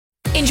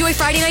Enjoy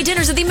Friday night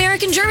dinners at the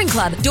American German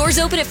Club. Doors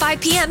open at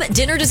 5 p.m.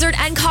 Dinner, dessert,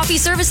 and coffee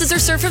services are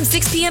served from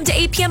 6 p.m. to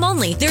 8 p.m.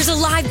 only. There's a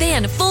live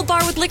band, full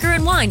bar with liquor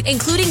and wine,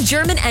 including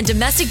German and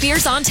domestic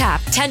beers on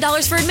tap.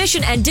 $10 for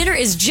admission, and dinner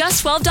is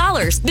just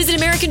 $12. Visit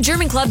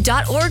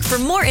AmericanGermanClub.org for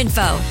more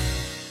info.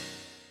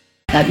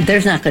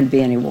 There's not going to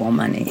be any war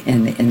money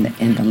in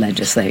the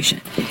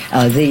legislation.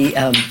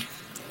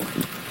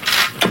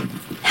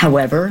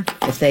 However,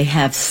 if they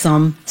have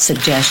some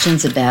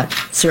suggestions about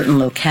certain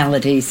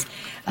localities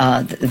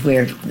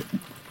where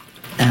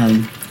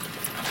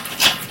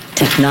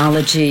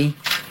technology,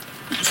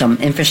 some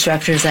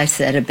infrastructure, as I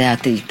said,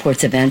 about the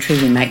ports of entry,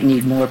 we might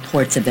need more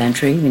ports of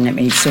entry, we might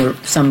need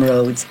some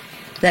roads.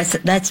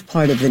 That's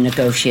part of the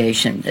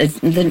negotiation.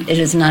 It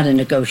is not a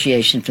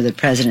negotiation for the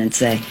president to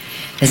say,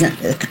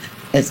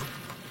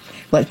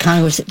 what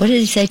did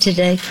he say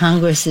today?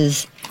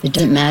 It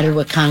doesn't matter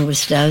what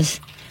Congress does.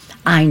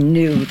 I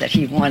knew that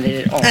he wanted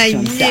it all to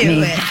himself.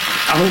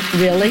 Oh,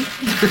 really?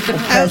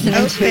 The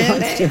president who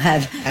wants to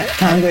have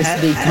Congress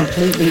be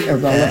completely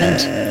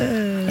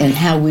irrelevant in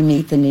how we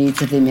meet the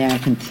needs of the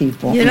American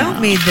people. You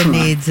don't meet the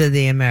needs of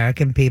the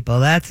American people.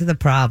 That's the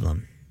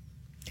problem.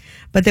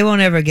 But they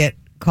won't ever get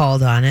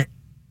called on it.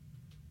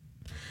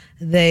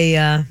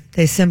 They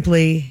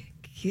simply,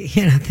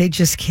 they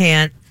just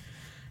can't.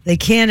 They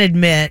can't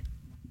admit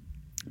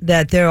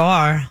that there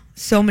are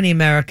so many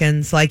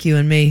Americans like you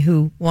and me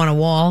who want a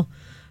wall,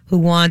 who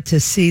want to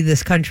see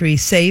this country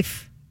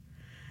safe,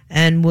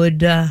 and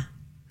would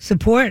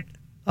support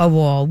a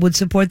wall, would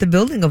support the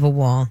building of a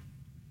wall.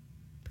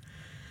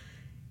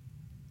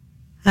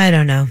 I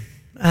don't know.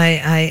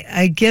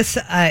 I guess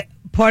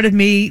part of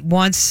me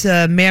wants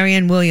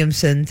Marianne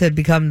Williamson to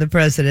become the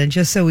president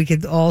just so we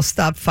could all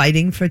stop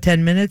fighting for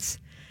 10 minutes.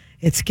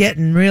 It's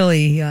getting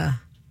really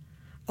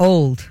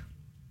old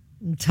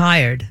and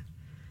tired.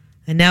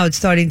 And now it's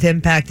starting to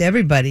impact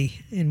everybody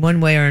in one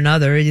way or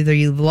another. Either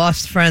you've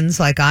lost friends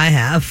like I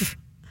have,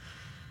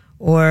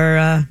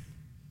 or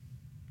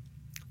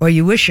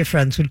you wish your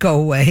friends would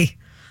go away.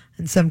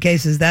 In some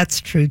cases,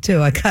 that's true,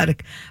 too. I got a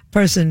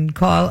person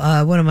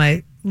call, one of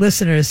my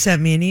listeners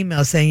sent me an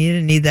email saying you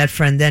didn't need that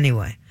friend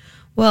anyway.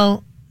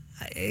 Well,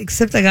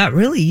 except I got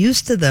really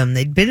used to them.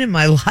 They'd been in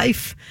my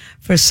life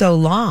for so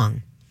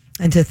long.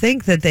 And to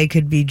think that they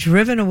could be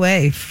driven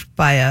away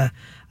by a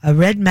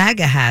red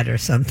MAGA hat or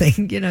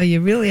something,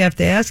 you really have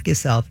to ask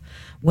yourself,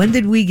 when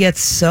did we get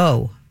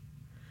so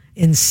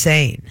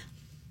insane?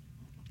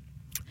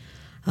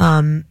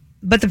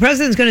 But the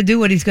president's going to do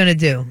what he's going to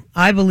do.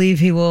 I believe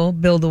he will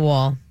build a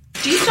wall.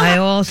 I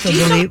also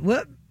believe...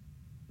 What?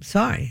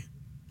 Sorry.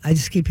 I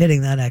just keep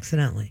hitting that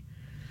accidentally.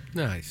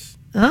 Nice.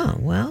 Oh,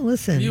 well,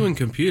 listen. You and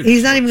computers.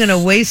 He's not even going to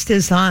waste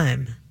his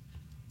time.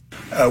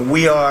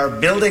 We are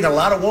building a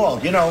lot of wall.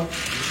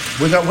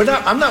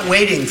 I'm not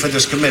waiting for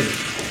this committee.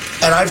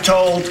 And I've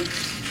told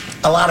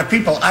a lot of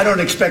people I don't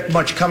expect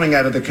much coming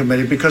out of the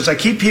committee because I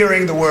keep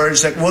hearing the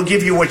words that we'll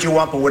give you what you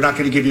want, but we're not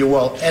going to give you a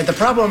wall. And the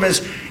problem is,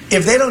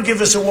 if they don't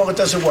give us a wall, it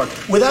doesn't work.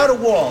 Without a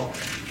wall,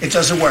 it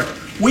doesn't work.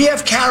 We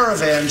have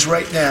caravans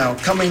right now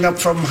coming up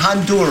from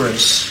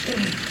Honduras,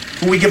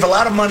 who we give a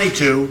lot of money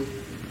to,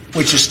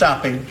 which is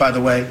stopping, by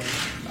the way.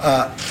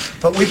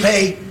 But we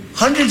pay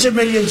hundreds of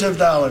millions of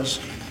dollars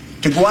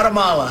to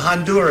Guatemala,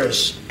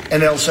 Honduras,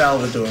 and El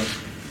Salvador.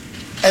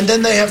 And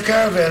then they have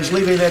caravans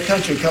leaving their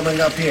country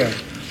coming up here.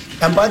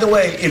 And by the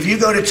way, if you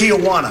go to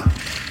Tijuana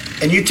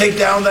and you take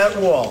down that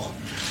wall,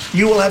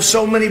 you will have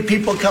so many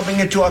people coming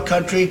into our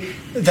country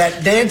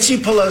that Nancy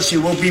Pelosi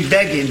will be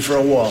begging for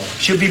a wall.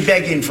 She'll be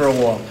begging for a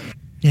wall.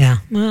 Yeah,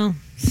 well,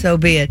 so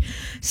be it.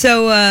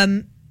 So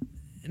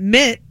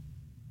Mitt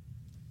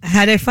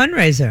had a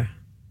fundraiser.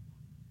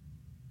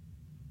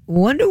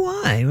 Wonder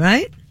why,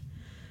 right?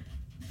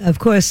 Of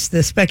course,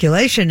 the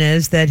speculation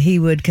is that he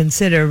would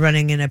consider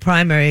running in a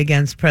primary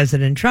against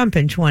President Trump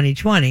in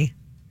 2020,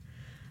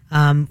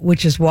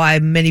 which is why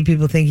many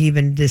people think he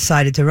even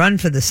decided to run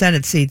for the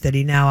Senate seat that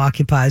he now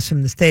occupies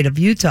from the state of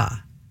Utah.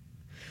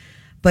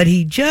 But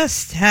he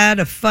just had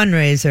a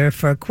fundraiser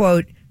for,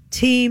 quote,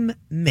 Team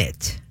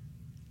Mitt.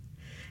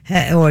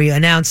 Or he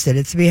announced it.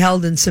 It's to be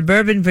held in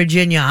suburban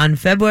Virginia on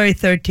February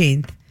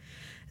 13th.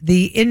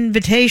 The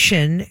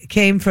invitation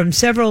came from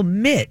several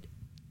Mitt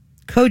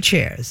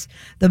co-chairs,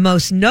 the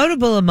most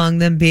notable among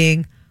them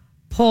being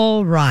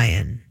Paul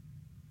Ryan,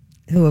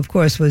 who, of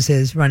course, was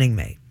his running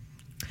mate.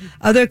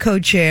 Other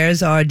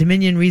co-chairs are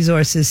Dominion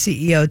Resources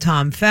CEO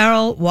Tom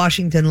Farrell,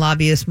 Washington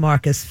lobbyist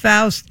Marcus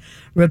Faust,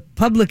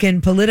 Republican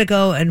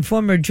Politico and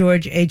former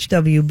George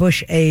H.W.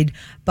 Bush aide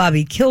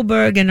Bobby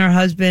Kilberg and her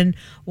husband,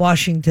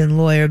 Washington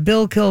lawyer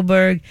Bill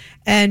Kilberg,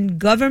 and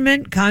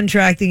government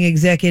contracting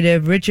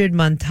executive Richard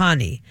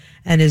Montani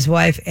and his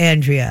wife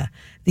Andrea.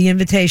 The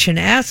invitation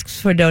asks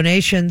for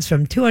donations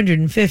from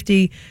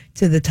 $250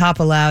 to the top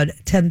allowed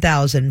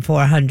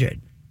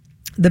 $10,400.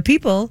 The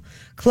people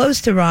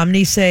close to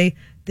Romney say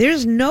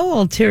there's no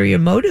ulterior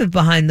motive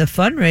behind the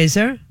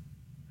fundraiser.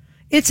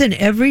 It's an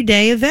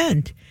everyday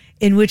event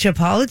in which a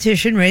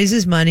politician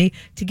raises money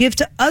to give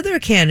to other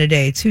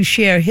candidates who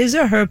share his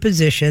or her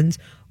positions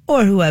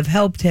or who have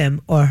helped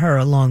him or her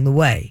along the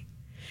way.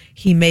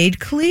 He made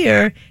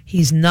clear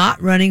he's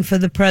not running for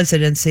the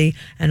presidency,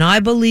 and I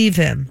believe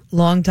him.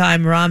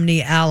 Longtime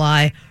Romney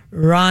ally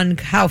Ron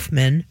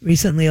Kaufman,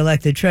 recently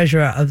elected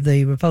treasurer of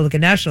the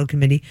Republican National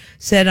Committee,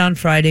 said on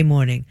Friday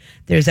morning,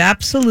 there's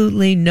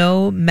absolutely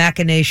no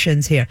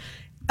machinations here.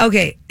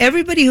 Okay,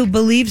 everybody who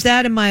believes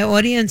that in my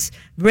audience,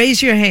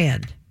 raise your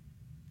hand.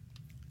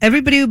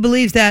 Everybody who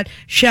believes that,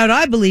 shout,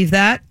 I believe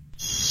that.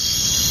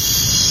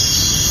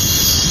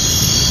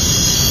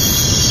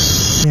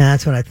 Yeah,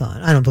 that's what I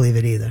thought. I don't believe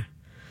it either.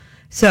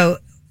 So,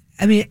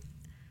 I mean,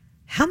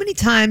 how many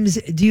times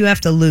do you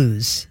have to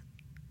lose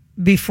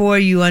before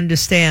you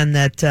understand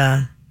that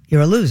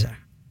you're a loser?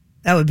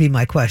 That would be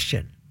my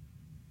question.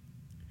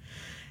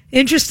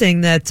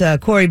 Interesting that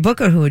Cory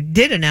Booker, who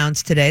did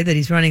announce today that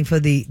he's running for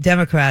the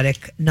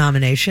Democratic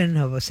nomination,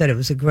 Hobo said it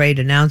was a great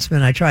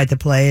announcement. I tried to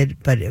play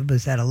it, but it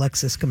was that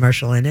Alexis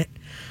commercial in it.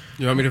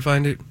 You want me to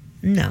find it?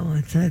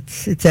 No,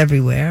 it's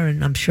everywhere,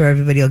 and I'm sure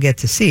everybody will get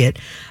to see it.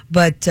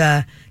 But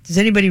does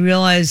anybody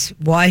realize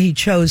why he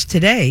chose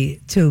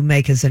today to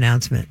make his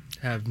announcement?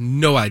 I have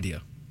no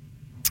idea.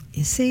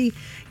 You see,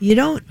 you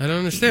don't... I don't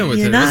understand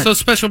what's so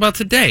special about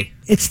today.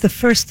 It's the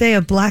first day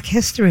of Black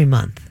History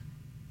Month.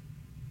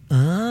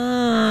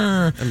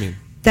 I mean...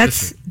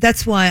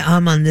 That's why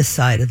I'm on this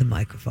side of the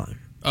microphone.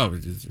 Oh,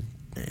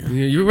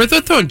 we're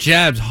throwing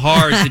jabs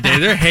hard today.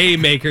 They're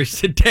haymakers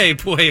today,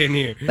 boy, in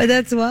here. But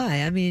that's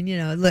why. I mean,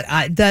 look,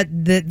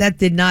 that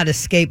did not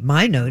escape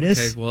my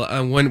notice. Okay,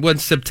 well,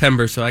 when's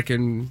September so I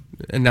can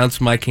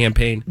announce my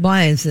campaign?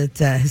 Why is it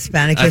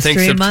Hispanic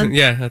History Month?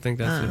 Yeah, I think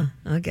that's it.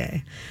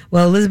 Okay.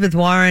 Well, Elizabeth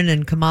Warren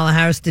and Kamala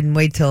Harris didn't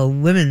wait till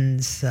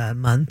Women's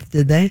Month,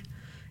 did they?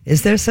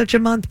 Is there such a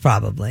month?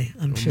 Probably.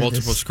 I'm sure.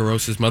 Multiple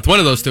sclerosis month. One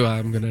of those two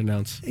I'm going to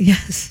announce.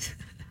 Yes.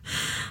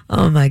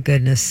 Oh, my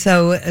goodness.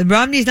 So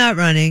Romney's not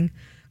running.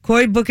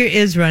 Cory Booker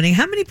is running.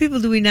 How many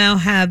people do we now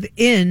have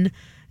in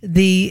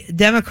the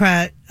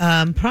Democrat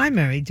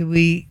primary? Did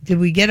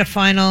we get a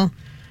final?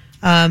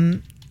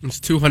 It's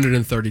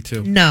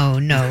 232. No.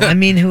 I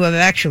mean, who have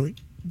actually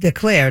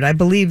declared. I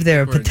believe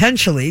there are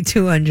potentially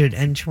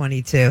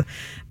 222.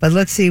 But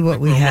let's see what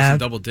we have. We're almost have. in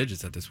double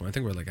digits at this point. I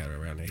think we're like at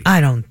around 8.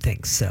 I don't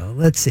think so.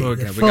 Let's see.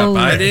 Okay, we got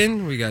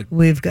Biden.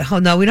 We've got. Oh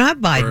no, we don't have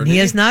Biden. Bernie. He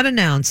has not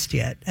announced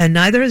yet, and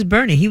neither has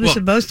Bernie. He was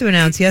supposed to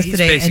announce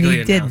yesterday, and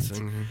he didn't.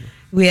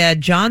 We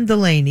had John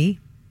Delaney.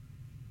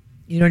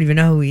 You don't even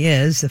know who he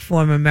is, the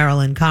former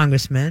Maryland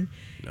congressman.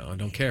 No, I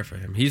don't care for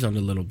him. He's on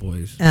the little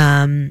boys.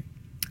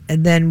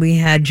 And then we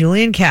had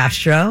Julian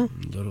Castro.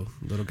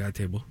 Little guy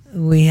table.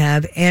 We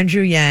have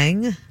Andrew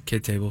Yang.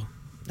 Kid table.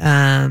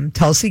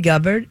 Tulsi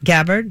Gabbard.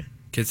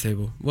 Kids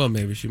table. Well,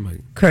 maybe she might.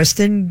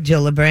 Kirsten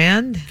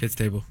Gillibrand. Kids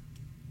table.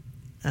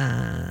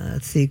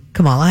 Let's see.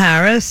 Kamala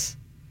Harris.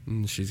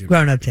 She's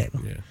grown-up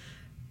table. Yeah.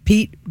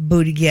 Pete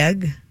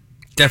Buttigieg.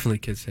 Definitely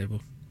kids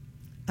table.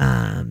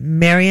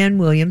 Marianne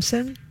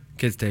Williamson.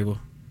 Kids table.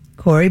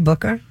 Cory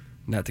Booker.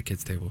 Not the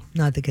kids table.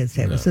 Not the kids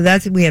table. No.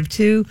 So we have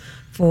 2,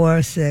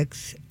 4,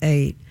 6,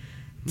 8,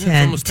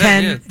 10.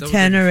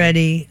 10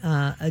 already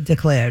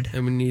declared.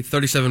 And we need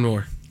 37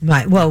 more.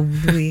 Right. Well,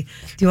 do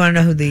you want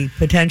to know who the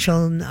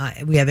potential?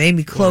 We have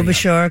Amy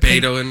Klobuchar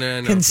Beto in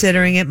there,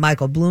 considering it.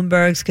 Michael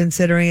Bloomberg's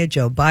considering it.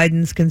 Joe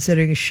Biden's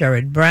considering it.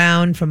 Sherrod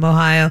Brown from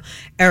Ohio.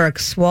 Eric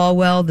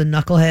Swalwell, the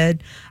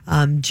knucklehead.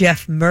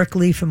 Jeff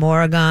Merkley from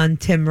Oregon.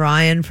 Tim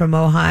Ryan from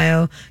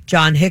Ohio.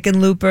 John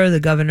Hickenlooper, the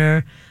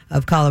governor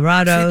of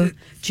Colorado.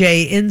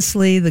 Jay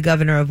Inslee, the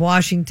governor of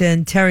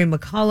Washington. Terry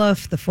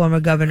McAuliffe, the former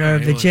governor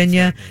of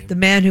Virginia. The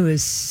man who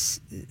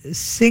is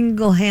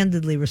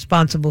single-handedly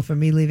responsible for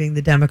me leaving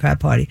the Democrat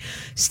Party.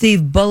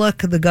 Steve Bullock,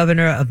 the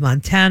governor of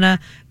Montana.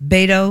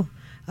 Beto,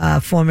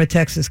 former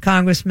Texas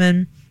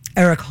congressman.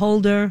 Eric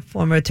Holder,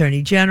 former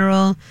attorney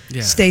general.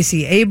 Yeah.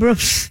 Stacey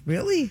Abrams,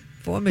 really?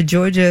 Former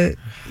Georgia...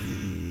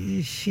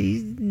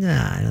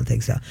 I don't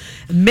think so.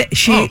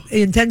 She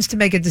intends to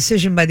make a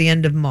decision by the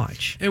end of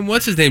March. And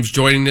what's his name's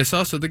joining this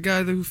also? The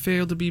guy who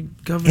failed to be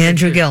governor?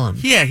 Andrew Gillum.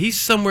 Yeah, he's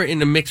somewhere in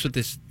the mix with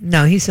this.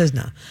 No, he says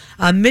no.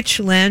 Mitch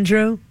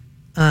Landrieu,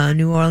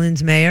 New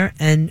Orleans mayor,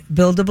 and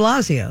Bill de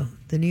Blasio,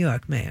 the New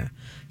York mayor.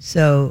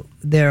 So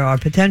there are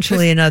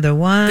potentially another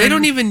one. They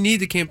don't even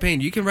need the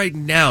campaign. You can right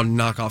now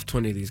knock off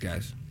 20 of these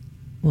guys.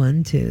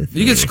 1, 2, 3.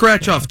 You can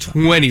scratch off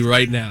 20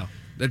 right now.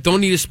 That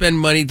don't need to spend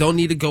money, don't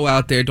need to go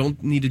out there,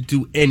 don't need to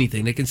do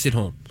anything. They can sit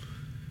home.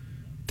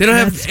 They don't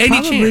have any chance.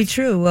 That's probably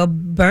true. Well,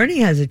 Bernie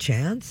has a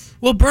chance.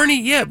 Well,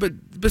 Bernie, yeah,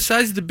 but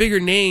besides the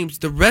bigger names,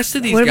 the rest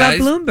of these guys...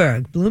 What about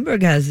Bloomberg?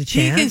 Bloomberg has a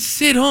chance. He can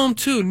sit home,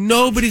 too.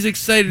 Nobody's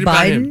excited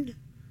about him. Biden?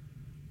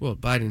 Well,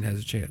 Biden has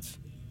a chance.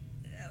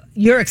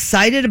 You're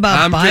excited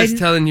about Biden? I'm just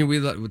telling you,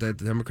 the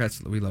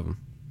Democrats, we love him.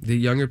 The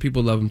younger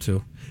people love him,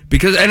 too.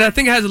 And I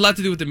think it has a lot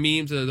to do with the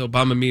memes, the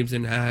Obama memes,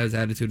 and how his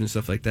attitude and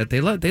stuff like that. They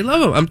love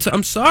him.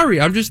 I'm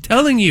sorry. I'm just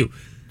telling you.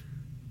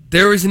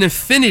 There is an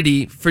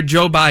affinity for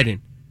Joe Biden.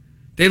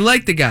 They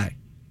like the guy.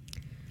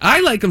 I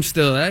like him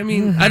still. I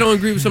mean, I don't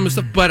agree with some of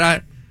the stuff,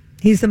 but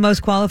He's the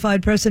most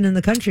qualified person in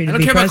the country to be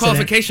president. I don't care about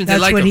qualifications. That's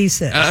they like what him. he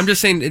says. I'm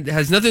just saying it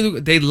has nothing to do.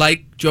 They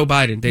like Joe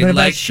Biden. They what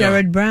about like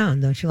Sherrod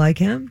Brown? Don't you like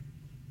him?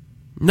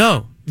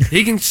 No.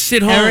 He can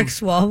sit home. Eric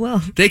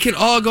Swalwell. They can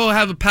all go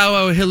have a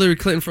powwow with Hillary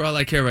Clinton for all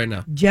I care right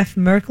now. Jeff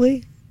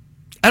Merkley.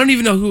 I don't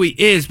even know who he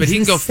is, but he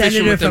can go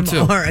fishing with them too.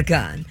 Senator from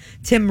Oregon.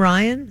 Tim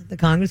Ryan, the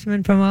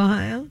congressman from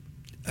Ohio.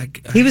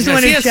 He was the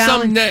one who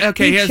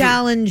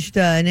challenged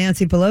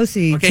Nancy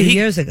Pelosi 2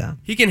 years ago.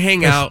 He can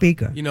hang out.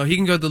 Speaker. You know, he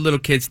can go to the little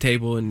kids'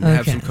 table and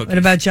have some cookies. What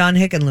about John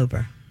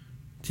Hickenlooper?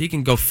 He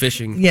can go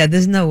fishing. Yeah,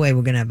 there's no way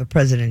we're going to have a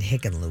President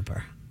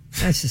Hickenlooper.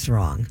 That's just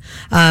wrong.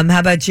 How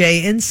about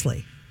Jay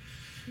Inslee?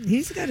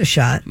 He's got a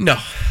shot. No.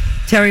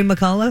 Terry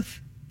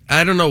McAuliffe?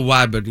 I don't know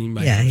why, but he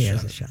might have a shot.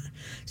 Has a shot.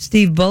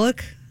 Steve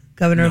Bullock,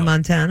 governor of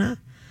Montana.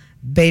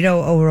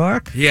 Beto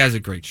O'Rourke? He has a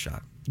great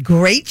shot.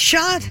 Great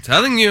shot? I'm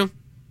telling you.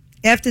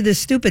 After the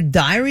stupid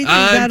diary thing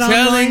I'm got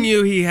telling online?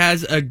 you, he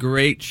has a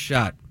great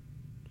shot.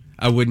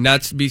 I would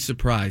not be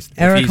surprised.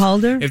 Eric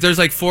Holder? If there's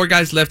like 4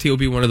 guys left, he'll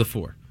be one of the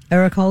 4.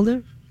 Eric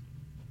Holder?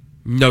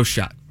 No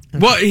shot. Okay.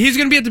 Well, he's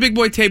going to be at the big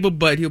boy table,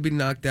 but he'll be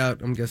knocked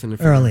out, I'm guessing.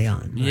 Early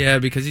on. Right. Yeah,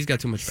 because he's got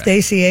too much back.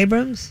 Stacey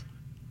Abrams?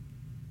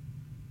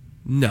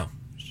 No.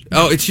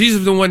 Oh,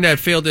 she's the one that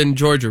failed in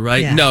Georgia,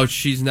 right? Yeah. No,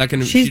 she's not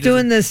going to. She's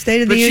doing the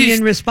State of the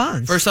Union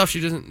response. First off,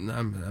 she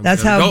doesn't.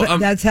 That's how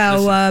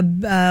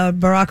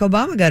Barack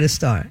Obama got his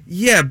start.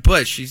 Yeah,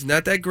 but she's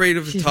not that great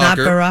of a she's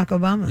talker. She's not Barack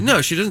Obama.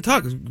 No, she doesn't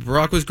talk.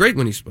 Barack was great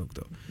when he spoke,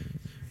 though.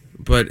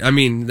 But I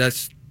mean,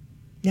 that's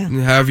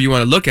however you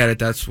want to look at it.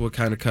 That's what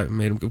kind of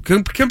made him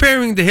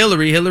comparing to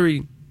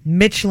Hillary.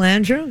 Mitch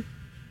Landrieu.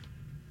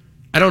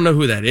 I don't know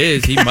who that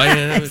is. He might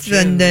have. It's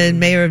the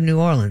mayor of New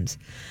Orleans.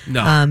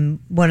 No.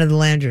 One of the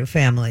Landrieu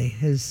family.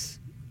 Was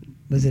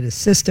it his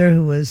sister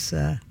who was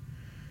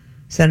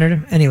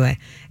senator? Anyway,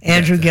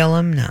 Andrew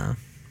Gillum, no.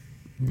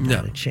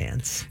 Not a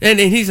chance. And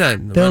he's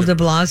not. Bill de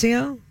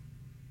Blasio?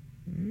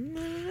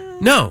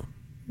 No.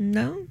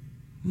 No?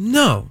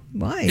 No.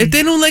 Why? If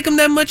they don't like him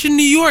that much in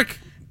New York.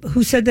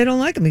 Who said they don't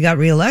like him? He got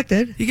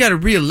reelected. He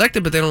got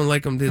reelected, but they don't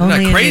like him. They're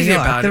Only not crazy in New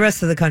York. about it. The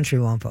rest of the country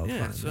won't vote for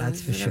him. So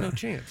that's for sure. No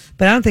chance.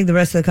 But I don't think the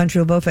rest of the country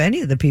will vote for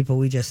any of the people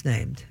we just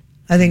named.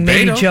 I think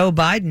maybe Joe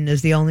Biden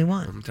is the only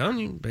one. I'm telling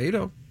you,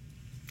 Beto.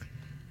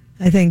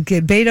 I think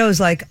Beto is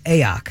like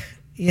Ayok.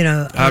 You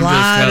know, a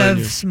lot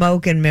of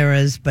smoke and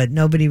mirrors, but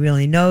nobody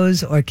really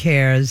knows or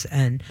cares.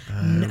 And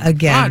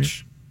again,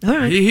 watch. All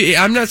right.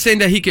 I'm not saying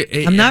that he could.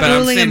 I'm not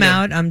ruling him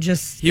out. I'm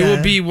just. He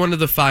will be one of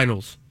the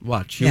finals.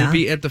 Watch. He will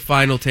be at the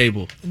final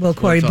table. Will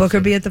Cory Booker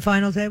be at the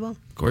final table?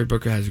 Cory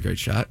Booker has a great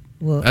shot.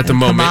 At the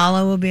moment.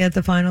 Kamala will be at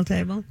the final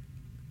table?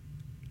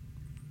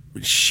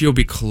 She'll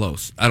be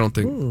close. I don't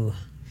think. Ooh.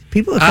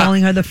 People are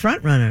calling her the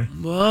front runner.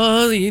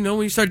 Well, you know,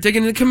 when you start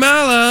digging into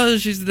Kamala,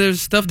 there's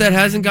stuff that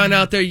hasn't gone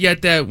out there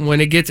yet that when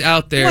it gets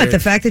out there. What, the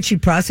fact that she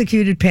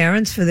prosecuted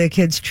parents for their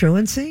kids'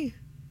 truancy?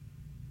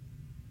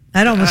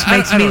 That almost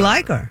makes me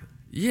like her.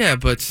 Yeah,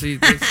 but see.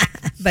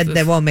 But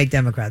they won't make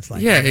Democrats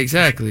like her. Yeah,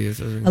 exactly.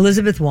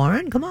 Elizabeth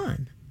Warren? Come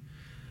on.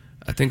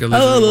 I think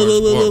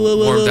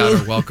Elizabeth warmed out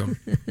her welcome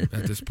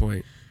at this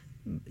point.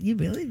 You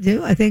really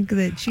do? I think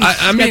that she's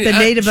got the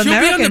Native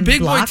American she'll be on the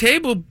big block. boy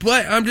table,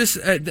 but I'm just,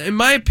 in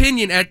my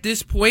opinion, at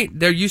this point,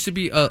 there used to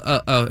be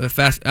a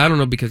fast, I don't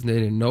know, because they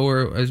didn't know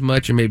her as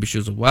much, or maybe she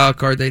was a wild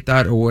card, they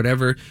thought, or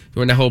whatever,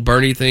 during that whole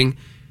Bernie thing.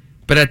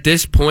 But at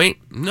this point,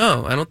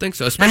 no, I don't think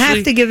so. Especially I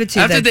have to give it to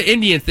you. After the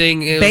Indian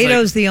thing.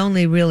 Beto's the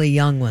only really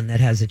young one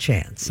that has a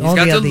chance. He's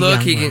got the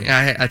look.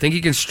 I think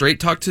he can straight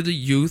talk to the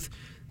youth.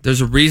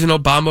 There's a reason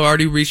Obama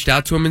already reached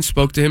out to him and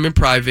spoke to him in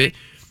private.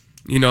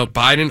 You know,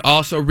 Biden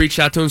also reached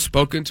out to him,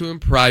 spoken to him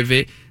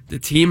private. The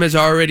team has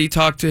already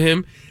talked to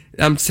him.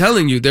 I'm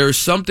telling you, there is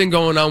something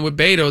going on with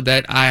Beto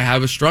that I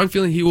have a strong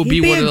feeling he will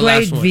be one of the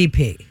last ones. He'd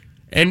be a great VP.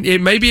 And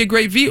it may be a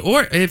great V,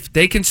 or if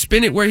they can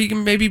spin it where he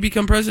can maybe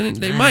become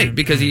president, they might,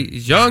 because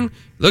he's young,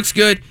 looks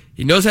good,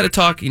 he knows how to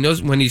talk, he knows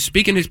when he's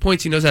speaking his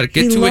points, he knows how to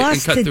get to it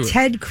and cut through it. He lost to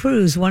Ted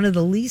Cruz, one of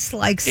the least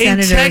liked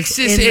senators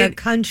in the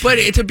country.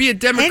 But to be a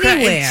Democrat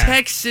Anywhere. in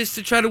Texas,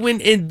 to try to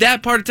win in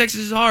that part of Texas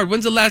is hard.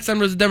 When's the last time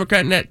there was a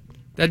Democrat in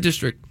that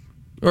district?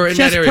 Or in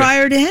that area? Just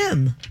prior to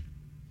him.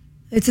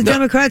 It's a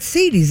Democrat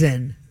seat he's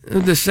in.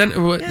 The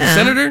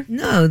senator?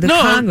 No, the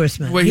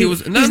congressman.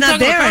 He's not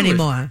there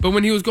anymore. But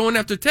when he was going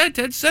after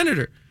Ted's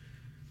senator.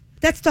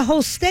 That's the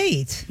whole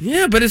state.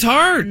 Yeah, but it's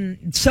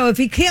hard. So if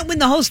he can't win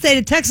the whole state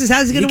of Texas,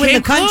 how's he going to win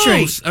the country?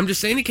 Close. I'm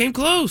just saying he came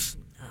close.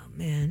 Oh,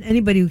 man.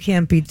 Anybody who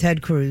can't beat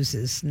Ted Cruz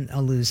is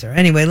a loser.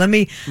 Anyway, let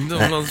me... People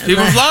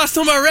have lost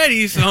him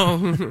already,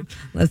 so...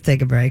 Let's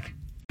take a break.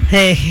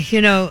 Hey,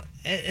 you know...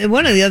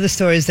 One of the other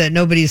stories that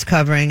nobody's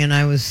covering, and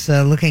I was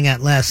looking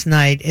at last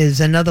night, is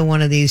another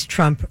one of these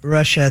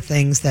Trump-Russia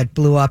things that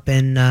blew up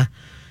in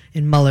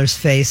Mueller's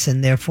face,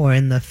 and therefore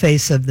in the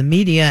face of the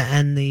media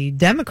and the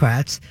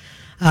Democrats.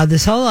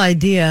 This whole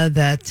idea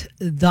that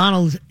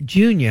Donald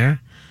Jr.,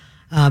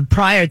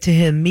 prior to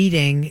him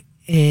meeting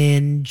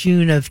in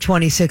June of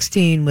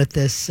 2016 with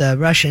this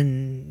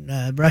Russian,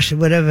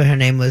 whatever her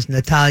name was,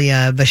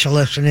 Natalia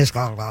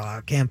Vishalishenko.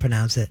 I can't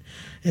pronounce it.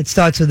 It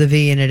starts with a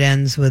V and it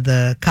ends with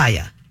a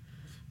Kaya.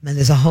 And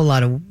there's a whole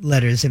lot of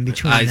letters in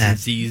between I's that. and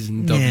Z's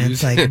and W's. Yeah,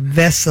 it's like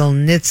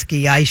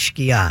Veselnitsky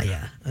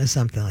Aishkiaya or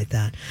something like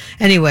that.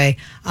 Anyway,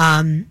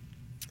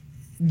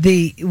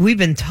 we've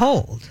been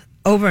told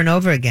over and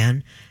over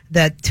again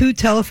that 2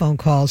 telephone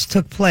calls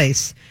took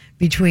place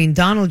between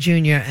Donald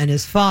Jr. and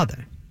his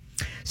father.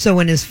 So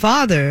when his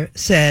father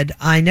said,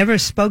 I never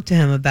spoke to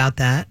him about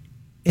that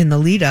in the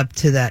lead up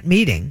to that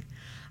meeting,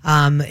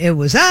 it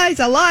was, he's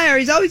a liar.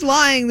 He's always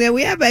lying.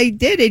 He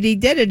did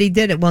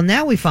it. Well,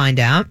 now we find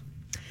out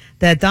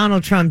that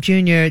Donald Trump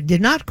Jr. did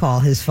not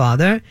call his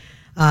father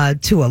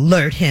to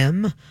alert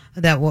him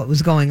that what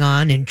was going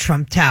on in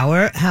Trump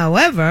Tower.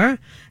 However,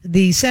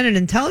 the Senate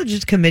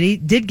Intelligence Committee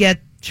did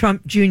get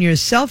Trump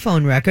Jr.'s cell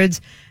phone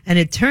records, and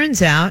it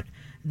turns out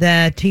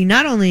that he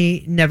not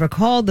only never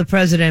called the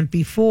president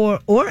before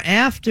or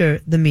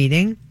after the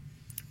meeting,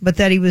 but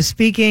that he was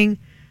speaking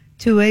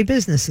to a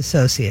business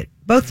associate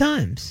both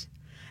times.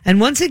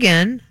 And once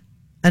again,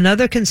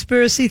 another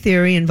conspiracy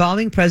theory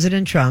involving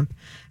President Trump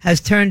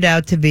has turned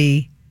out to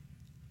be,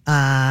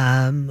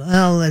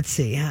 well, let's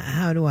see,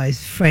 how do I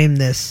frame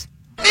this?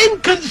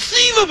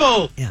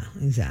 Inconceivable! Yeah,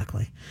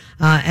 exactly.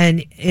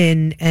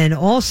 And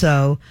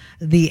also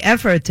the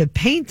effort to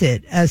paint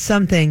it as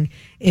something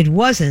it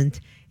wasn't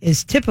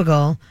is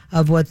typical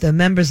of what the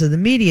members of the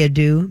media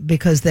do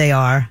because they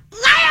are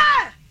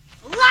liar!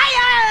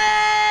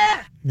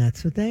 Liar!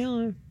 That's what they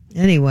are.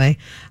 Anyway,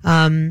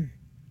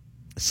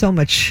 so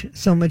much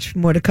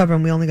more to cover,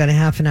 and we only got a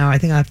half an hour. I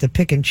think I have to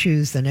pick and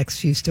choose the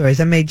next few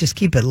stories. I may just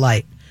keep it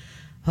light.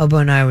 Hobo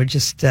and I were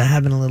just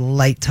having a little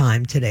light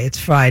time today. It's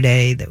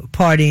Friday. They were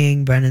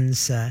partying.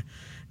 Brennan's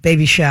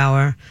baby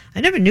shower.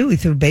 I never knew we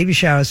threw baby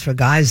showers for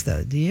guys,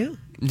 though. Do you?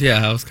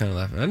 Yeah, I was kind of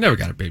laughing. I never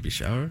got a baby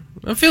shower.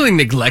 I'm feeling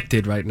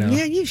neglected right now.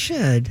 Yeah, you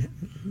should.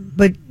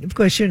 But, of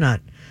course, you're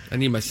not. I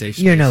need my safe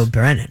space. You're no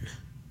Brennan.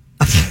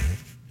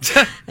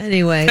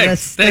 Anyway,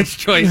 thanks,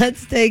 Joyce.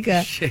 Let's take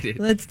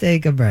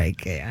a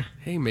break. Yeah.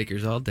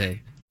 Haymakers all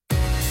day.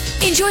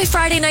 Enjoy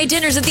Friday night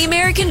dinners at the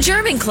American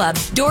German Club.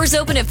 Doors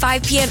open at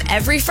 5 p.m.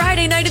 every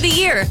Friday night of the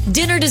year.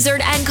 Dinner,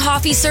 dessert, and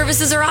coffee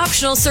services are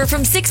optional, served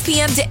from 6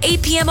 p.m. to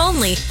 8 p.m.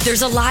 only.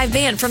 There's a live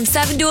band from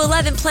 7 to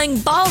 11 playing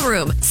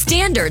ballroom,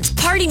 standards,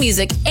 party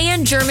music,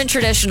 and German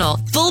traditional.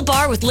 Full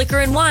bar with liquor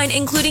and wine,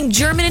 including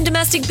German and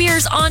domestic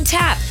beers on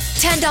tap.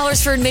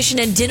 $10 for admission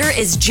and dinner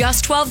is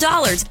just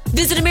 $12.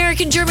 Visit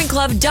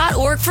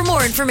AmericanGermanClub.org for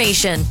more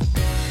information.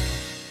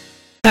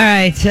 All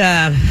right.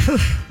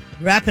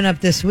 Wrapping up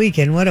this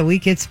weekend. What a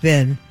week it's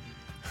been.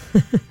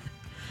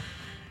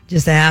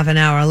 Just a half an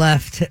hour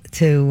left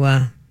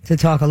to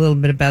talk a little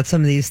bit about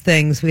some of these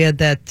things. We had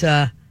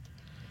that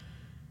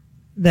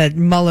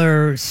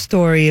Mueller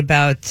story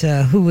about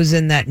who was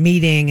in that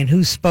meeting and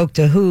who spoke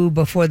to who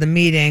before the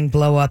meeting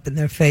blow up in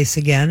their face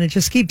again. It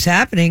just keeps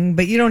happening,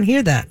 but you don't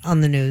hear that on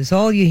the news.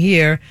 All you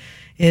hear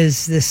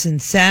is this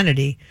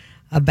insanity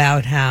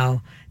about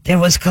how there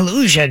was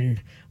collusion.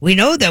 We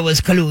know there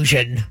was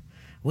collusion.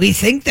 We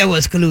think there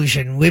was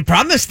collusion. We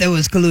promised there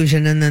was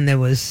collusion, and then there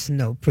was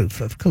no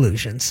proof of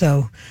collusion.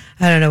 So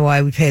I don't know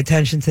why we pay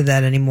attention to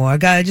that anymore.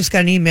 I just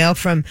got an email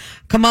from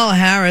Kamala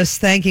Harris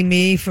thanking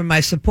me for my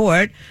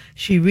support.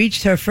 She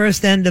reached her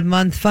first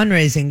end-of-month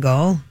fundraising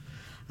goal.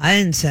 I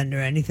didn't send her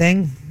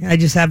anything. I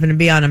just happened to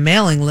be on a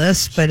mailing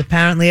list, but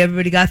apparently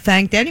everybody got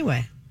thanked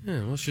anyway.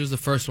 Yeah, well, she was the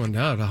first one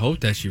out. I hope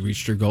that she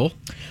reached her goal.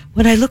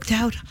 When I looked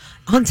out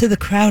onto the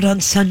crowd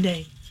on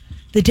Sunday,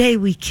 the day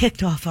we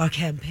kicked off our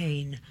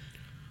campaign,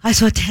 I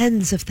saw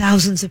tens of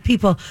thousands of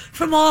people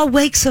from all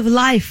wakes of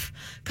life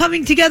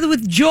coming together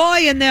with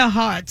joy in their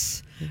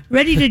hearts,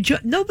 ready to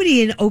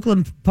nobody in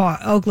Oakland,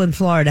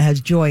 Florida has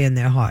joy in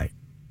their heart.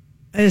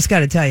 I just got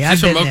to tell you.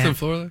 She's I've been from Oakland, there.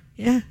 Florida?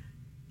 Yeah.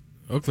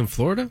 Oakland,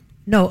 Florida?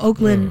 No,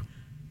 Oakland,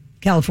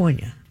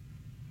 California.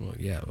 Well,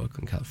 yeah,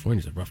 Oakland,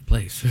 California's a rough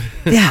place.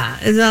 Yeah,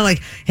 it's not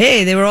like,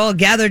 hey, they were all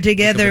gathered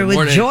together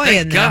with joy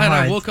in their hearts. God,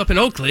 I woke up in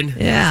Oakland.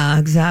 Yeah,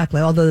 exactly.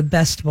 Although the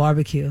best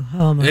barbecue.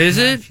 Oh my Is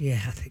gosh. it?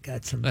 Yeah, they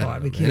got some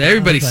barbecue. And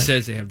everybody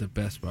says they have the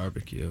best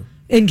barbecue.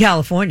 In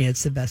California,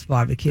 it's the best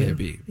barbecue.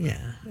 Maybe.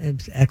 Yeah,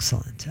 it's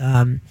excellent.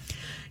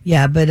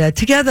 Yeah, but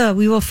together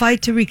we will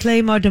fight to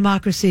reclaim our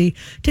democracy.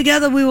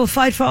 Together we will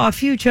fight for our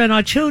future and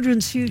our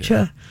children's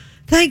future. Yeah.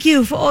 Thank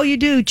you for all you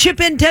do. Chip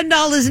in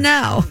 $10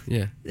 now.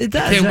 Yeah. It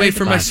does. I can't wait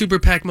for my super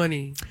PAC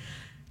money.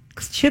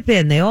 Chip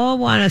in. They all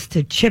want us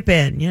to chip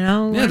in, you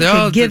know? Yeah, they're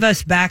all give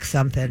us back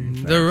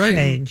something. They're right.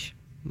 Change.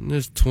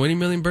 There's 20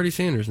 million Bernie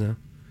Sanders now.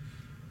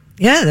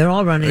 Yeah, they're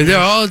all running. And they're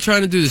all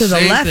trying to do the same thing.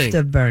 To the left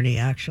of Bernie,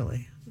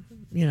 actually.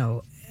 You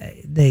know,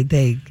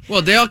 they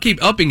well, they all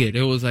keep upping it.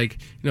 It was like,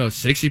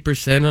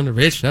 60% on the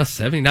rich, now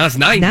 70, now it's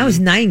 90. Now it's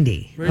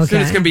 90. Very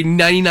soon it's going to be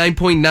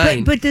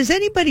 99.9. But does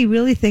anybody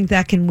really think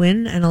that can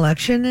win an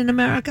election in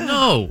America?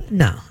 No.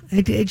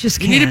 It just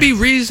can't. You need to be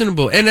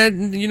reasonable. And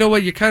then, you know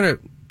what,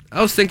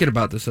 I was thinking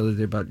about this the other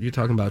day, about you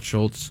talking about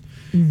Schultz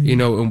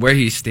and where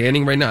he's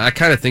standing right now, I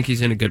kind of think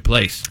he's in a good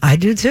place. I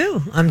do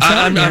too.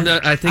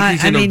 I think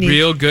he's in a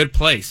real good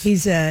place.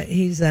 He's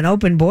an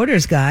open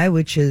borders guy,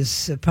 which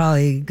is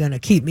probably going to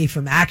keep me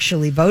from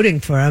actually voting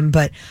for him.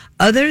 But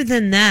other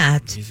than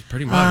that, he's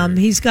pretty moderate.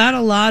 He's got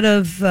a lot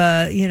of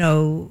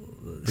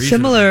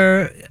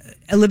similar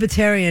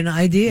libertarian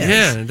ideas.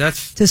 Yeah,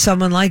 that's to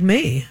someone like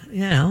me.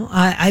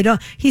 I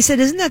don't. He said,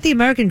 "Isn't that the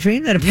American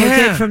dream that a poor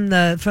kid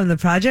from the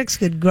projects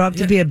could grow up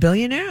to be a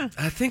billionaire?"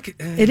 I think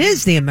it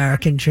is the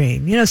American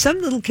dream. Some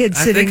little kids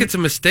sitting. I think it's a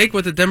mistake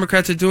what the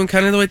Democrats are doing,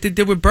 kind of the way they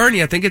did with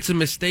Bernie. I think it's a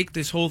mistake.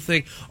 This whole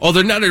thing. Oh,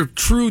 they're not a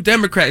true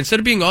Democrat. Instead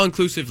of being all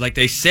inclusive like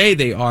they say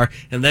they are,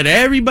 and let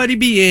everybody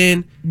be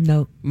in.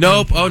 Nope.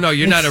 Oh no,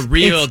 you're not a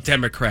real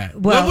Democrat.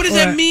 Well, what does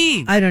that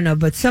mean? I don't know,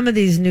 but some of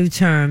these new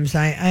terms,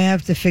 I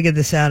have to figure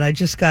this out. I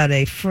just got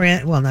a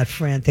not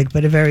frantic,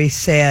 but a very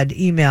sad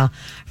email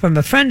from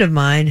a friend of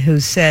mine who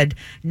said,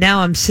 "Now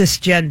I'm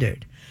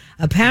cisgendered."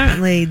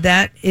 Apparently,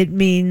 that it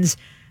means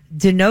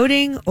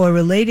denoting or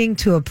relating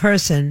to a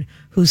person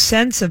whose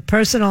sense of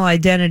personal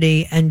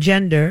identity and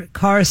gender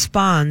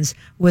corresponds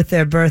with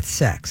their birth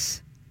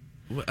sex.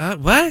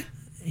 What?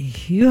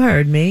 You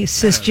heard me.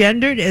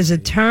 Cisgendered is a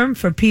term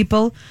for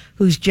people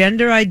whose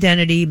gender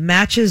identity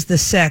matches the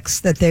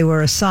sex that they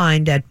were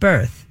assigned at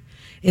birth.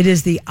 It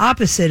is the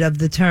opposite of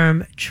the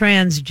term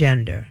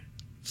transgender.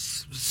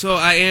 So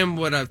I am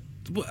what I...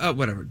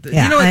 whatever.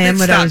 Yeah, you know what? I am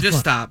what I was just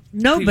born. stop.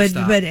 No, Please but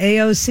stop.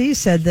 AOC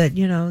said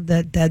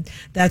that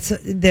that's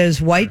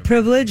there's white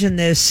privilege and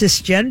there's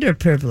cisgender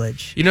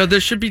privilege. There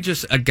should be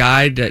just a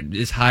guy that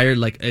is hired,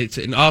 like it's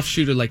an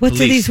offshoot of like What do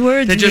police. these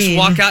words that just mean?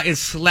 walk out and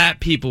slap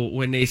people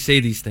when they say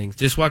these things.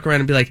 Just walk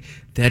around and be like,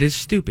 "That is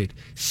stupid."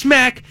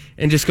 Smack,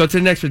 and just go to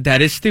the next one.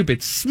 That is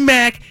stupid.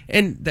 Smack,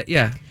 and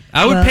yeah.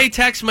 I would pay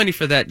tax money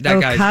for that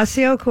guy.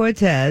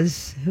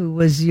 Ocasio-Cortez, who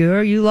was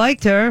you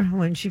liked her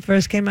when she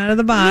first came out of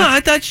the box. No, I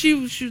thought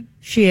she should.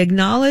 She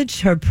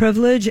acknowledged her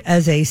privilege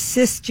as a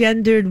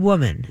cisgendered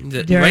woman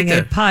during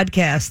a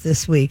podcast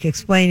this week,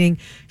 explaining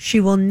she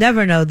will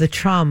never know the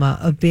trauma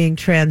of being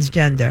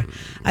transgender.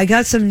 I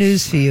got some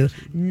news for you.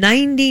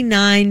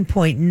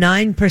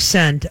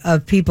 99.9%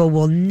 of people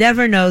will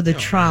never know the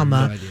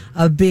trauma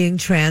of being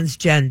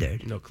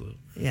transgendered. No clue.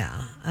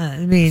 Yeah, I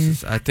mean...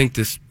 I think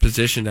this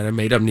position that I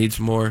made up needs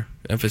more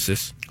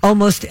emphasis.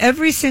 Almost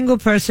every single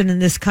person in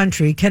this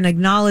country can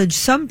acknowledge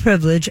some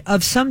privilege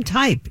of some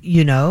type,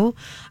 I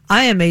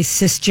am a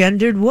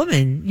cisgendered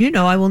woman.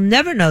 I will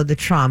never know the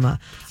trauma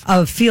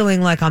of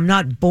feeling like I'm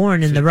not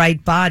born in the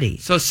right body.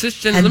 So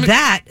cisgender... And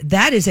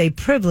that is a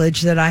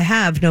privilege that I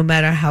have no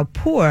matter how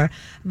poor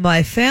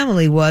my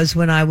family was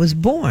when I was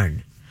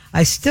born.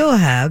 I still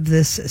have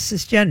this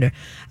cisgender.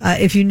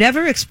 If you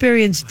never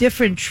experienced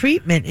different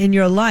treatment in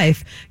your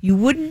life, you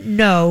wouldn't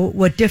know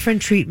what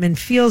different treatment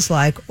feels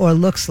like or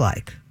looks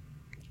like.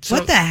 So,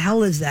 what the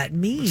hell does that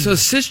mean? So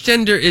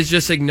cisgender is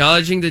just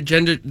acknowledging the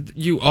gender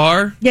you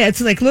are? Yeah,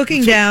 it's like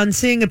looking down,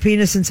 seeing a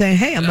penis and saying,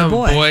 "Hey, I'm a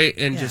boy."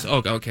 And just,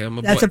 okay, I'm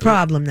a boy. That's a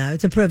problem now.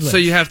 It's a privilege. So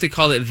you have to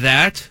call it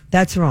that?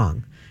 That's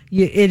wrong.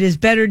 It is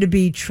better to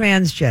be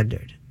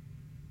transgendered.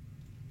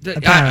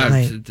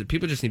 Apparently.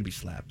 People just need to be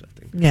slapped, I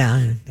think.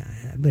 Yeah,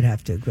 I would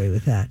have to agree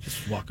with that.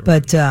 Just walk around.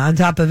 But on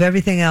top of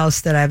everything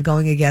else that I have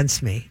going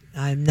against me,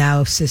 I'm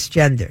now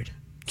cisgendered.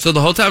 So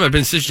the whole time I've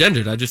been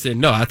cisgendered. I just didn't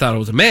know. I thought I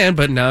was a man,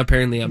 but now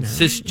apparently I'm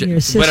cisgendered. You're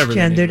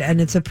cisgendered,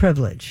 and it's a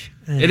privilege.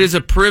 It is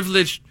a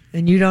privilege.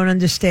 And you don't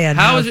understand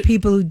how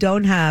people who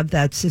don't have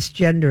that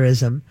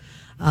cisgenderism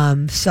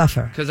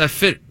suffer. Because I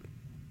fit...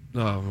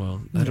 Oh, well,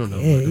 I don't know.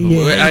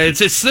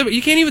 It's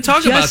you can't even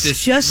talk about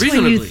this just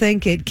reasonably. When you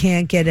think it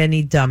can't get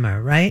any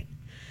dumber, right?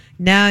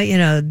 Now,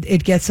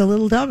 it gets a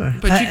little dumber.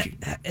 But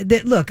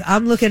look,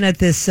 I'm looking at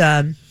this...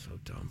 so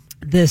dumb.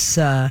 This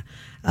Ilhan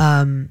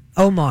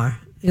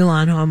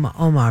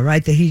Omar,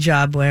 right? The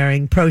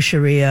hijab-wearing,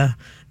 pro-Sharia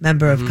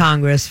member of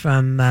Congress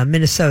from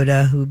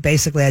Minnesota who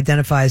basically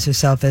identifies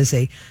herself as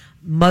a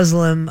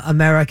Muslim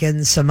American,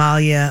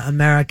 Somalia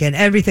American,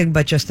 everything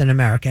but just an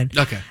American.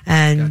 Okay.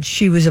 And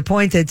she was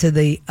appointed to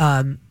the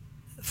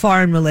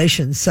Foreign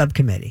Relations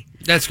Subcommittee.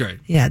 That's great.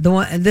 Yeah,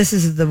 and this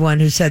is the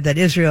one who said that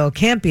Israel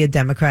can't be a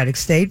democratic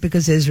state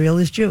because Israel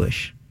is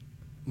Jewish.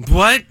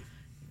 What?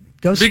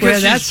 Go square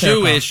that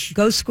circle. Jewish.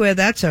 Go square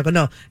that circle.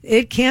 No,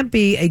 it can't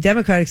be a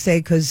democratic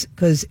state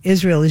because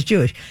Israel is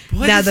Jewish.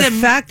 Now, the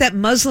fact that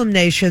Muslim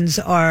nations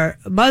are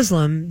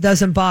Muslim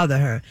doesn't bother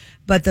her,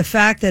 but the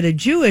fact that a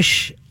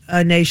Jewish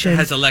nation that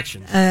has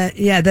elections,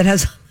 that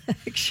has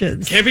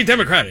elections, can't be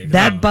democratic.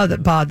 That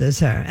bothers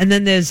her. And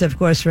then there's, of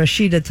course,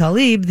 Rashida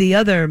Tlaib, the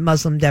other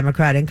Muslim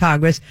Democrat in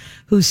Congress,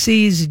 who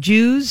sees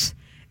Jews,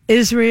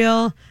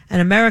 Israel,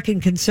 and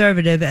American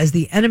conservative as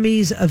the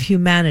enemies of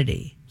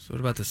humanity. What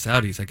about the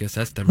Saudis? I guess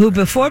that's Who, Democratic.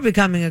 before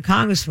becoming a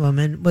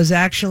congresswoman, was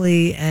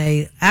actually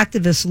a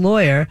activist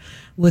lawyer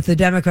with the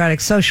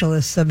Democratic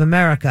Socialists of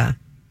America.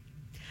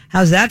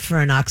 How's that for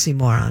an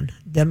oxymoron?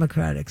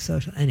 Democratic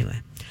Social... Anyway.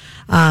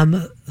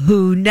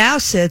 Who now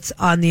sits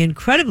on the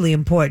incredibly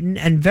important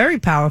and very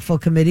powerful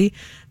committee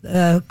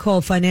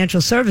called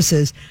Financial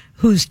Services,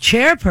 whose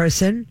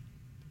chairperson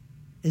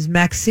is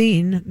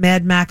Maxine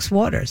Mad Max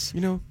Waters.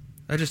 You know,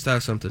 I just thought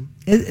of something.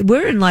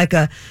 We're in like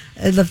the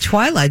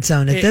Twilight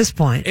Zone at this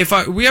point. If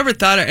we ever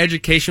thought our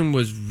education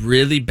was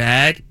really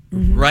bad,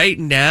 right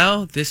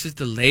now, this is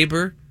the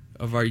labor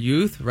of our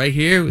youth right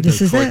here with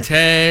the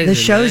Cortez. This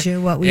shows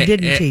you what we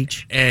didn't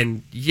teach.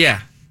 And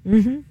yeah.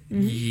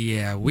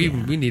 Yeah, we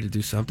need to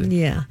do something.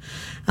 Yeah.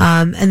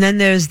 And then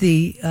there's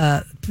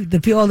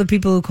all the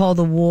people who call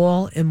the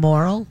wall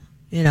immoral.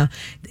 You know,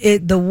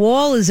 the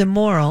wall is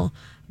immoral,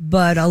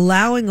 but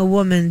allowing a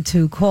woman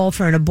to call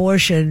for an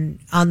abortion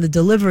on the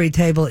delivery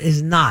table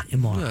is not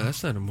immoral. No,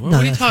 that's not immoral.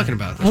 What are you talking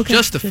about? That's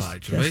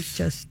justified,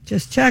 Joyce.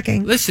 Just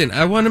checking. Listen,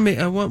 I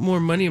want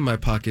more money in my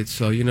pocket,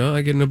 so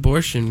I get an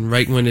abortion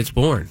right when it's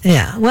born.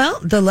 Yeah.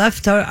 Well, the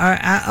left are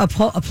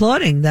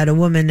applauding that a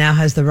woman now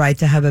has the right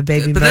to have a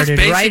baby murdered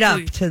right up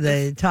to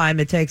the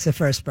time it takes the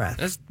first breath.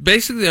 That's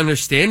basically the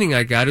understanding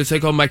I got. It's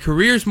like, my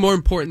career is more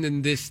important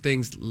than this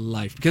thing's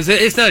life, because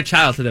it's not a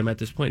child to them at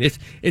this point.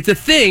 It's a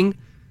thing.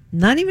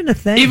 Not even a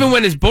thing. Even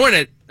when it's born,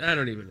 I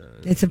don't even know.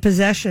 It's a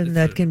possession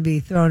that can be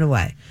thrown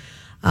away.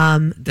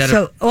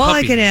 So all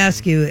I can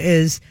ask you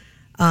is,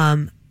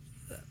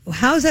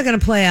 how is that going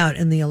to play out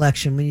in the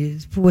election?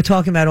 We're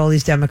talking about all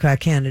these Democrat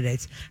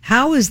candidates.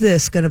 How is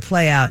this going to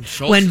play out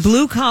when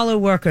blue-collar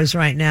workers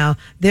right now,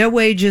 their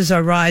wages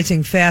are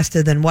rising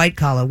faster than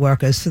white-collar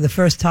workers for the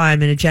first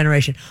time in a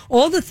generation?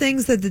 All the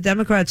things that the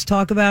Democrats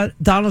talk about,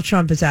 Donald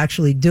Trump is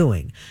actually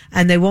doing,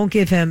 and they won't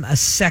give him a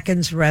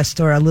second's rest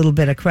or a little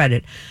bit of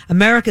credit.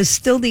 America is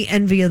still the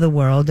envy of the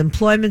world.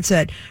 Employment's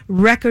at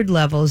record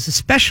levels,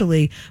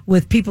 especially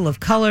with people of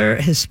color,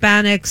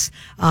 Hispanics,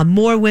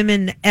 more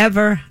women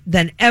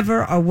than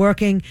ever are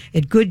working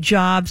at good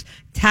jobs.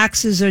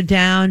 Taxes are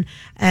down,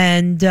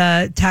 and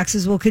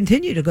taxes will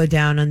continue to go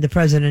down under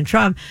President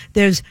Trump.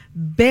 There's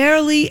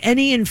barely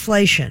any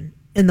inflation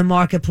in the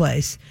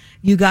marketplace.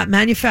 You got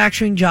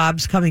manufacturing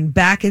jobs coming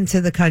back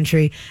into the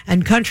country,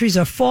 and countries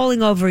are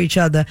falling over each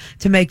other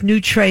to make new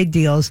trade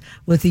deals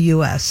with the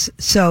U.S.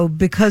 So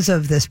because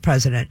of this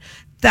president,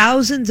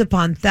 thousands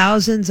upon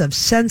thousands of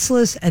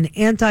senseless and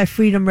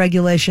anti-freedom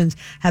regulations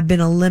have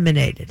been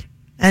eliminated.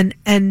 And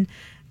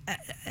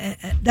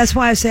that's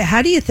why I say,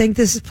 how do you think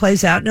this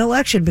plays out in an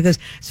election? Because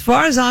as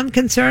far as I'm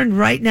concerned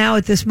right now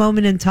at this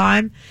moment in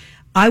time,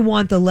 I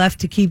want the left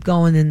to keep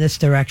going in this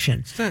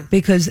direction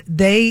because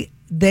they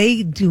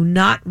do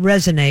not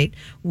resonate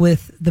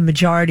with the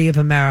majority of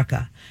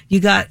America. You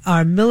got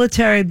our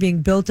military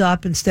being built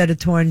up instead of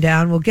torn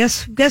down. Well,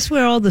 guess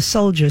where all the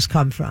soldiers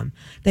come from?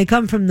 They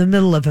come from the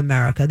middle of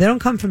America. They don't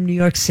come from New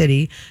York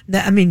City.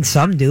 I mean,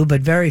 some do,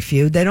 but very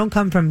few. They don't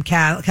come from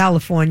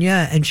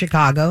California and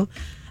Chicago.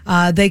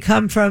 They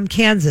come from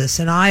Kansas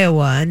and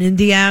Iowa and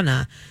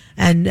Indiana,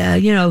 and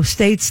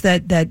states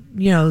that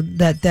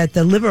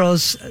the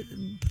liberals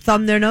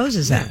thumb their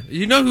noses at.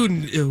 You know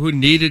who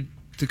needed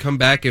to come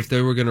back if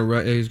they were going to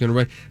run? He was going to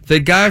run.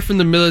 The guy from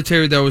the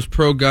military that was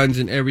pro guns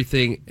and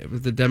everything,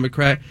 the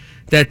Democrat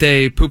that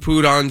they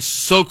poo-pooed on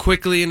so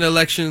quickly in the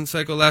election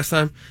cycle last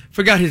time.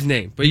 Forgot his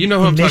name, but you know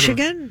who I'm talking about.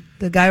 Michigan,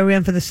 the guy who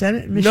ran for the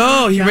Senate. Michigan?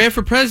 No, he ran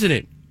for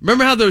president.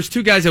 Remember how there was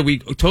two guys that we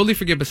totally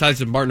forget besides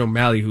the Martin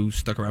O'Malley who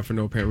stuck around for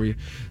no apparent reason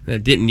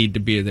that didn't need to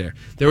be there.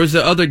 There was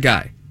the other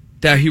guy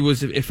that he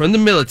was from the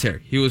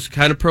military. He was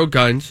kind of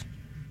pro-guns.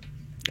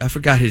 I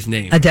forgot his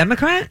name. A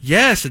Democrat?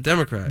 Yes, a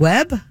Democrat.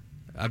 Webb?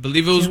 I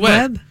believe it was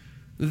Webb.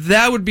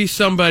 That would be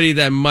somebody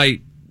that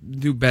might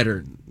do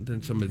better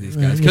than some of these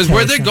guys. Because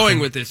where they're going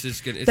with this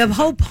is going to... The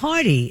whole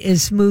party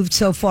is moved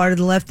so far to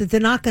the left that they're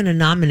not going to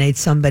nominate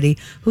somebody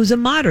who's a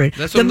moderate.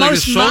 That's what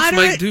Schultz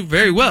might do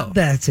very well.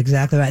 That's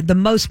exactly right. The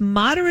most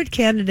moderate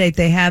candidate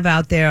they have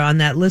out there on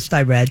that list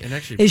I read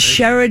is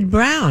Sherrod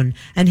Brown.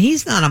 And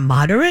he's not a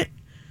moderate.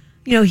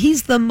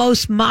 He's the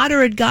most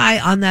moderate guy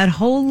on that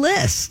whole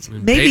list.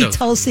 Maybe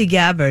Tulsi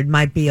Gabbard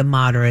might be a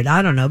moderate.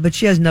 I don't know, but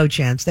she has no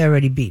chance. They're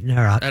already beating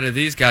her up. Out of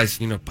these guys,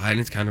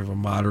 Biden's kind of a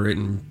moderate,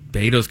 and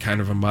Beto's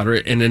kind of a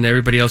moderate, and then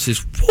everybody else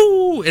is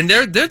whoo, and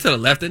they're to the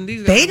left. And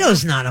these guys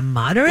Beto's not a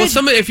moderate.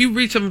 Well, if you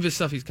read some of his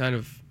stuff, he's kind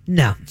of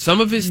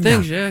some of his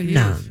things. He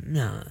is.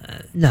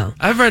 No.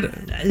 I've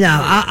read. No,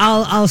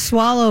 I'll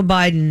swallow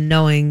Biden,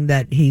 knowing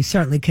that he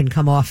certainly can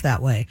come off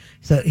that way.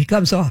 So he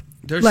comes off.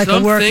 There's like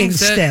a working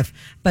stiff,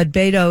 but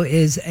Beto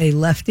is a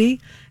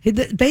lefty.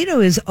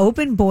 Beto is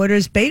open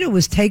borders. Beto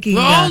was taking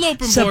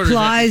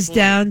supplies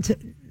down to.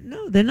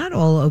 No, they're not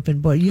all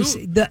open borders.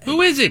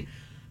 Who is it?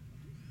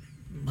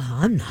 Well,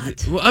 I'm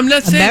not. Well, I'm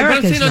not saying. But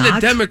I'm saying on the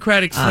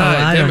Democratic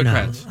side,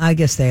 Democrats. I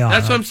guess they are.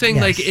 That's what I'm saying.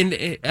 Yes.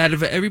 Like out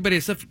of everybody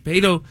except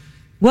Beto.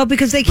 Well,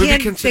 because they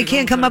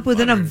can't come up with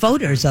enough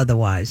voters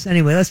otherwise.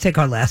 Anyway, let's take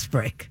our last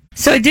break.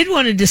 So I did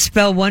want to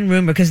dispel one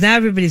rumor, because now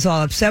everybody's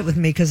all upset with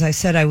me because I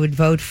said I would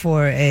vote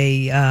for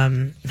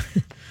a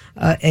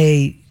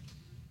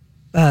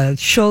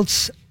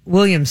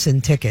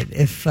Schultz-Williamson ticket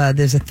if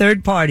there's a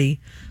third party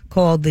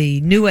called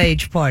the New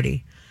Age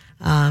Party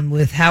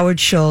with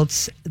Howard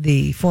Schultz,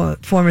 the former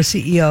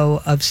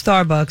CEO of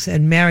Starbucks,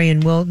 and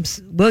Marianne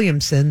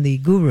Williamson, the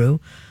guru.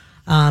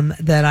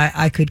 that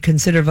I could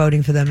consider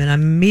voting for them. And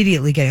I'm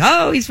immediately getting,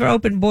 oh, he's for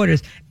open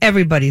borders.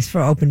 Everybody's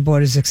for open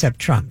borders except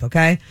Trump,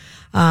 okay?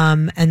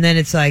 And then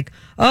it's like,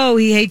 oh,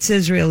 he hates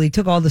Israel. He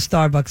took all the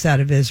Starbucks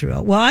out of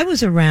Israel. Well, I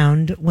was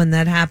around when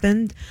that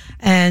happened.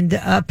 And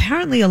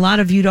apparently a lot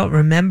of you don't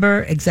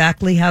remember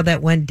exactly how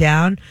that went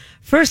down.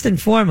 First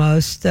and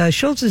foremost,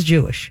 Schultz is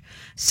Jewish.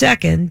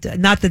 Second,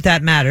 not that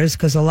that matters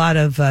because a lot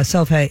of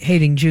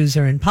self-hating Jews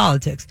are in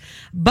politics.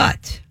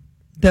 But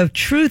the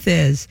truth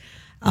is,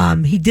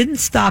 he didn't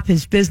stop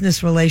his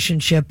business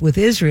relationship with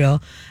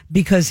Israel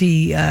because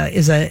he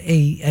is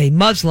a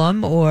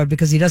Muslim or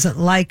because he doesn't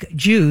like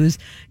Jews.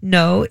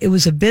 No, it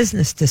was a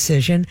business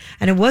decision,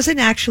 and it wasn't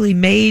actually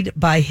made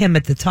by him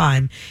at the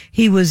time.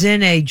 He was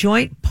in a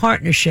joint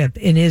partnership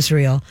in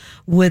Israel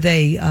with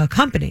a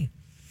company.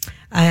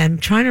 I'm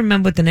trying to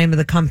remember what the name of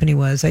the company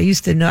was. I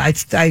used to know.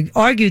 I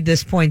argued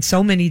this point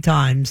so many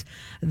times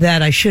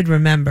that I should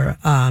remember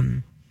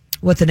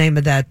what the name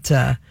of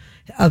that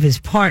of his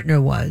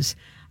partner was.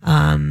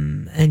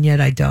 And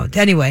yet I don't.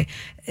 Anyway,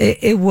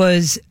 it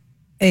was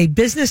a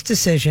business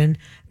decision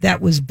that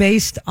was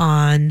based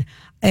on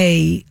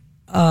a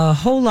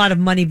whole lot of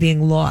money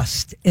being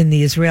lost in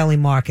the Israeli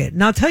market.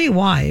 And I'll tell you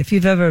why. If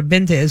you've ever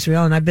been to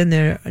Israel, and I've been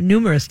there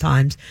numerous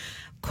times,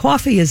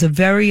 coffee is a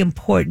very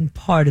important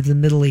part of the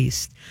Middle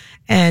East.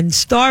 And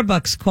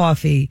Starbucks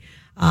coffee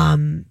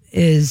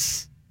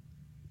is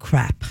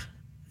crap.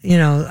 You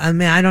know, I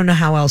mean, I don't know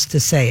how else to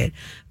say it,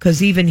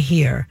 because even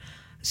here,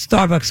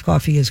 Starbucks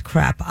coffee is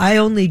crap. I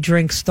only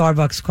drink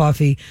Starbucks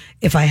coffee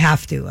if I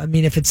have to. I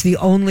mean, if it's the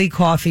only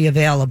coffee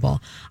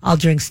available, I'll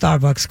drink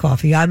Starbucks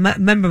coffee. I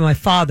remember my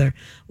father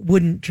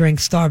wouldn't drink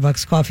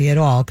Starbucks coffee at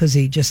all because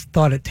he just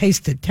thought it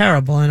tasted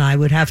terrible, and I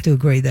would have to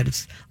agree that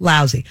it's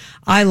lousy.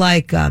 I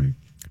like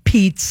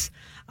Peet's.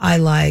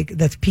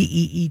 That's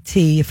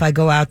P-E-E-T. If I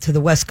go out to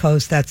the West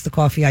Coast, that's the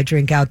coffee I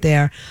drink out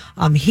there.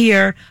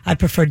 Here, I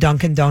prefer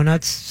Dunkin'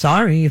 Donuts.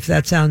 Sorry if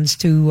that sounds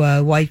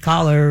too white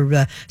collar,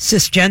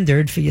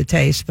 cisgendered for your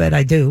taste, but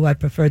I do. I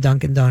prefer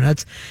Dunkin'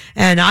 Donuts.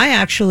 And I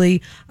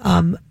actually,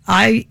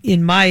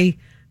 in my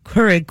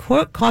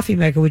Keurig coffee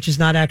maker, which is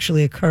not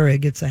actually a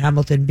Keurig, it's a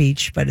Hamilton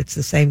Beach, but it's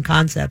the same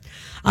concept.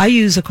 I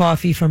use a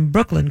coffee from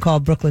Brooklyn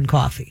called Brooklyn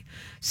Coffee.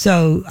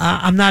 So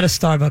I'm not a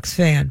Starbucks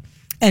fan.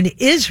 And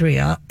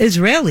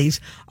Israelis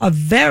are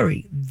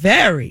very,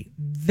 very,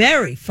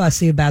 very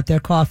fussy about their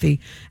coffee,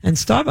 and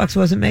Starbucks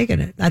wasn't making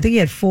it. I think he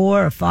had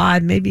 4 or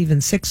 5, maybe even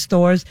 6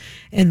 stores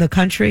in the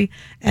country,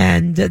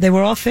 and they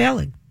were all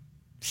failing.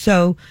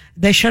 So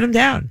they shut him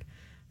down.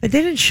 But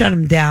they didn't shut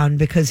him down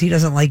because he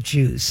doesn't like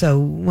Jews. So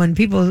when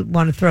people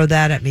want to throw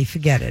that at me,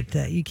 forget it.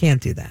 You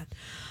can't do that.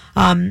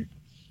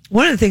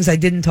 One of the things I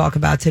didn't talk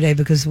about today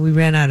because we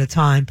ran out of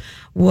time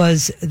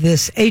was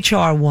this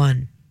H.R.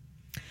 1.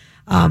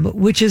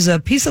 Which is a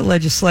piece of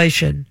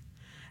legislation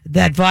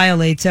that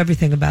violates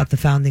everything about the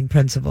founding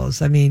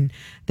principles. I mean,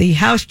 the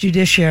House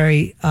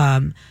Judiciary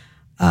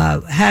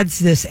has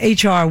this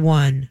H.R.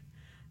 1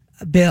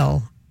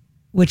 bill,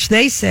 which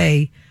they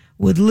say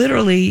would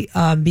literally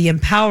be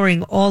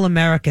empowering all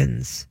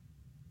Americans.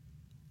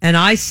 And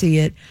I see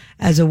it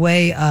as a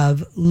way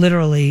of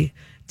literally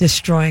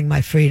destroying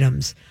my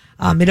freedoms.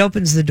 It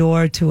opens the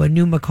door to a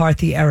new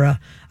McCarthy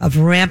era of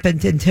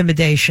rampant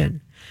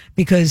intimidation,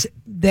 because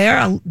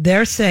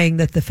they're saying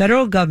that the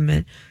federal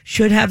government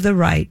should have the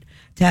right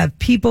to have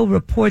people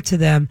report to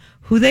them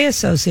who they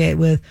associate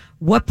with,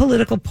 what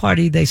political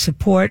party they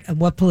support, and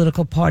what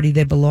political party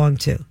they belong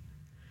to.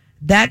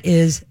 That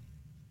is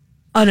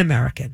un-American.